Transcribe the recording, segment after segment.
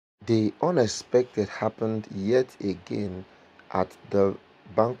The unexpected happened yet again at the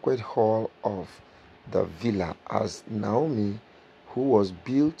banquet hall of the villa as Naomi, who was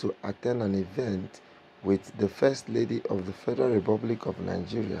billed to attend an event with the First Lady of the Federal Republic of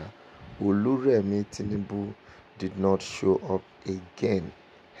Nigeria, Olori Tinubu, did not show up again.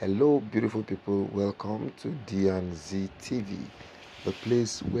 Hello, beautiful people. Welcome to D&Z TV, the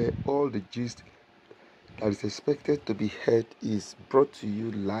place where all the gist that is expected to be heard is brought to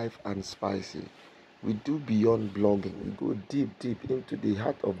you live and spicy. We do beyond blogging. We go deep into the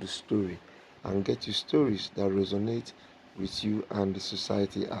heart of the story and get you stories that resonate with you and the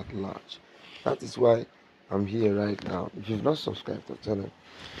society at large. That is why I'm here right now. If you've not subscribed to the channel,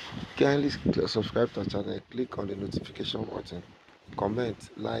 kindly subscribe to our channel, click on the notification button,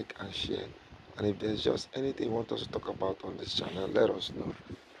 comment, like and share. And if there's just anything you want us to talk about on this channel, let us know.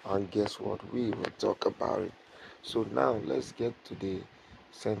 And guess what? We will talk about it. So now let's get to the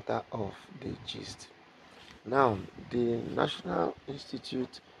center of the gist. Now, the National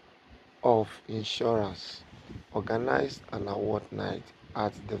Institute of Insurance organized an award night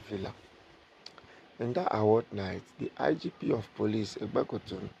at the villa. In that award night, the IGP of Police,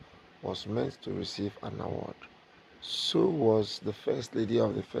 Egbekotun, was meant to receive an award. So was the First Lady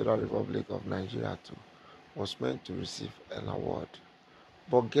of the Federal Republic of Nigeria too, was meant to receive an award.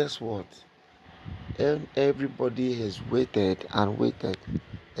 But guess what? Everybody has waited and waited,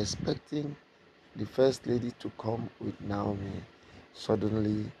 expecting the First Lady to come with Naomi.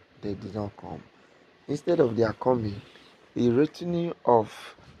 Suddenly, they did not come. Instead of their coming, the retinue of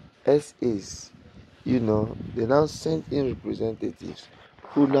SAs, they now sent in representatives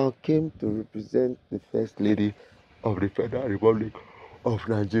who now came to represent the First Lady of the Federal Republic of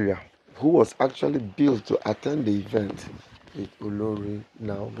Nigeria, who was actually billed to attend the event with Olori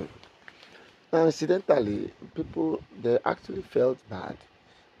Naomi. Now, incidentally, people they actually felt bad,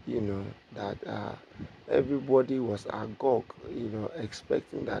 that everybody was agog,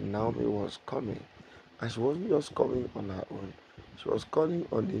 expecting that Naomi was coming, and she wasn't just coming on her own. She was coming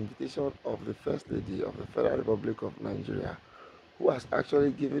on the invitation of the First Lady of the Federal Republic of Nigeria, who has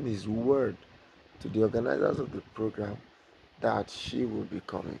actually given his word to the organizers of the program that she will be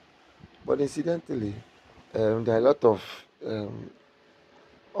coming. But incidentally, there are a lot of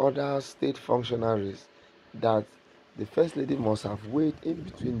other state functionaries that the First Lady must have weighed in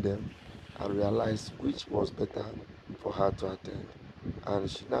between them and realized which was better for her to attend. And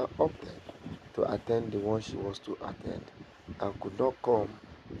she now opted to attend the one she was to attend and could not come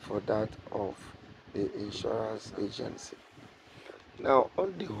for that of the insurance agency. Now,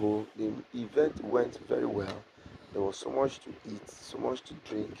 on the whole, the event went very well. There was so much to eat, so much to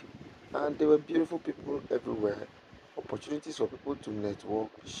drink, and there were beautiful people everywhere. Opportunities for people to network,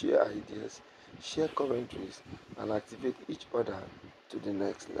 share ideas, share commentaries, and activate each other to the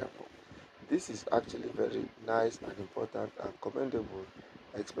next level. This is actually very nice and important and commendable,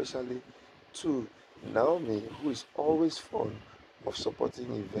 especially to Naomi, who is always fond of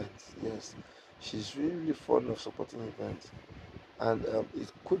supporting events. Yes, she's really fond of supporting events, and it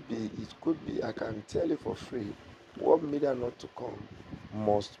could be. I can tell you for free, what made her not to come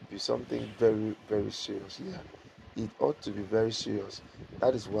must be something very serious. Yeah, it ought to be very serious.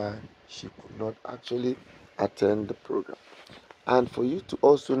 That is why she could not actually attend the program. And for you to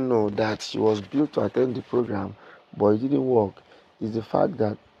also know that she was built to attend the program, but it didn't work, is the fact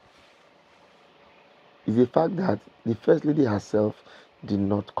that the first lady herself did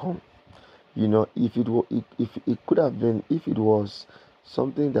not come. If it could have been, if it was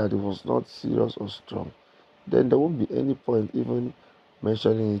something that it was not serious or strong, then there won't be any point even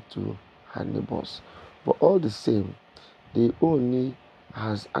mentioning it to her neighbors. But all the same, the Oni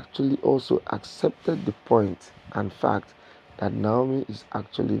has actually also accepted the point and fact that Naomi is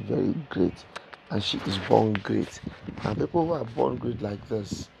actually very great and she is born great. And people who are born great like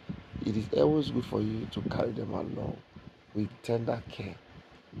this, it is always good for you to carry them along with tender care.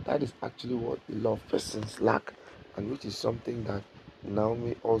 That is actually what a lot of persons lack, and which is something that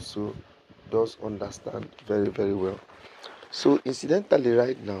Naomi also does understand very well. So, incidentally,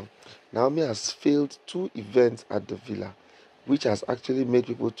 right now, Naomi has failed two events at the villa, which has actually made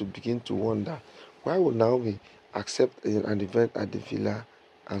people to begin to wonder why would Naomi accept an event at the villa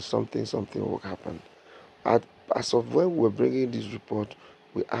and something will happen. As of when we were bringing this report,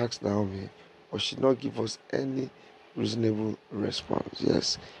 we asked Naomi, but she did not give us any reasonable response.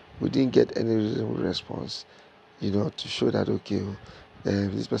 Yes, we didn't get any reasonable response, to show that okay,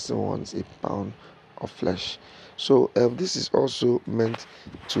 this person wants a pound of flesh. So this is also meant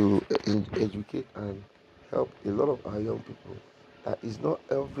to educate and help a lot of our young people. That is not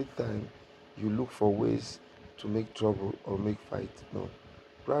every time you look for ways to make trouble or make fight. No,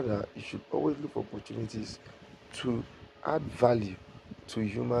 Rather, you should always look for opportunities to add value to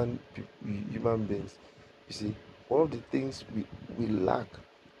human beings. You see, one of the things we lack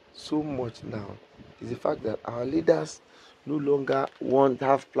so much now is the fact that our leaders no longer want to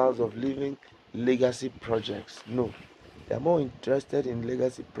have plans of living legacy projects. No, they are more interested in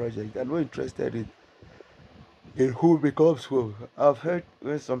legacy projects. They are more interested in who becomes who. I've heard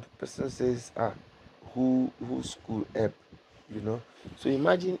when some person says, who school help, you know. So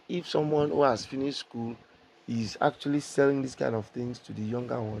imagine if someone who has finished school is actually selling these kind of things to the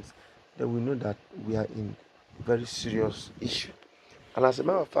younger ones, then we know that we are in very serious issue. And as a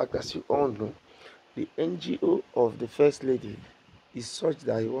matter of fact, as you all know, the NGO of the First Lady is such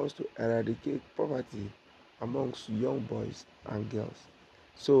that he wants to eradicate poverty amongst young boys and girls.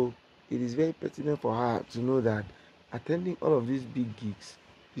 So it is very pertinent for her to know that attending all of these big gigs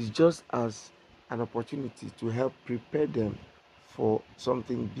is just as an opportunity to help prepare them for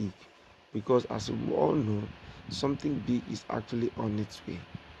something big. Because as we all know, something big is actually on its way.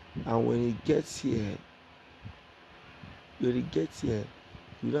 And when it gets here,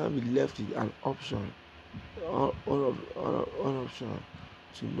 you don't be left with an option, one option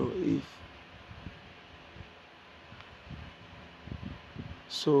to know if.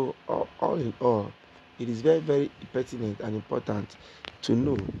 So all in all, it is very very pertinent and important to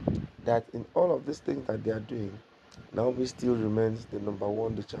know that in all of these things that they are doing, Naomi still remains the number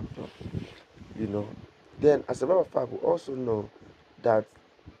one, the champion. You know. Then, as a matter of fact, we also know that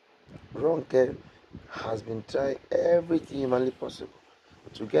Ronke has been trying everything humanly possible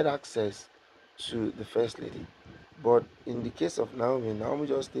to get access to the first lady. But in the case of Naomi, Naomi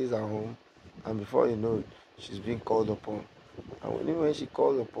just stays at home, and before you know it, she's being called upon. And when she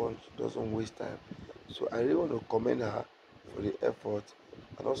calls upon, she doesn't waste time. So I really want to commend her for the effort,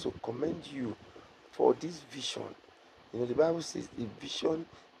 and also commend you for this vision. You know, the Bible says the vision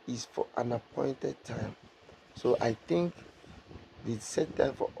is for an appointed time. So I think the set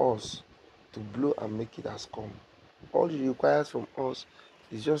time for us to blow and make it has come. All it requires from us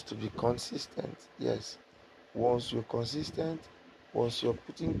is just to be consistent. Yes, once you're consistent, once you're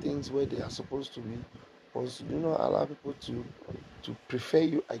putting things where they are supposed to be, once you do not allow people to prefer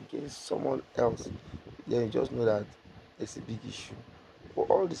you against someone else, then you just know that it's a big issue. But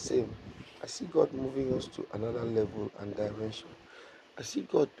all the same, I see God moving us to another level and dimension. I see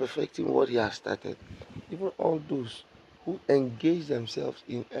God perfecting what He has started. Even all those who engage themselves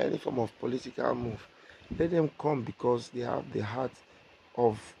in any form of political move, let them come because they have the heart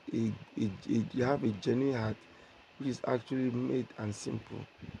of they have a genuine heart which is actually made and simple,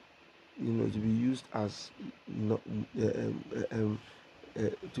 you know, to be used as no, to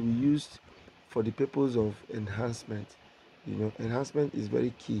be used for the purpose of enhancement. You know, enhancement is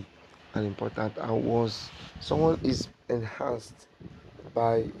very key and important. And once someone is enhanced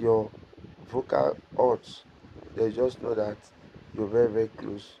by your vocal odds, they just know that you're very very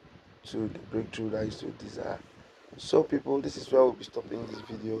close to the breakthrough that you still desire. So people, this is where we'll be stopping this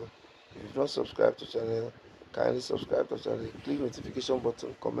video. If you've not subscribed to the channel, kindly subscribe to the channel, click notification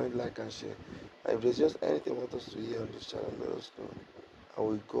button, comment, like and share. And if there's just anything you want us to hear on this channel, let us know. And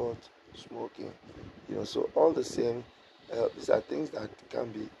we got smoking. You know, so all the same, these are things that can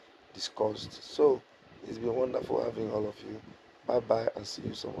be discussed. So it's been wonderful having all of you. Bye bye, and see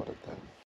you some other time.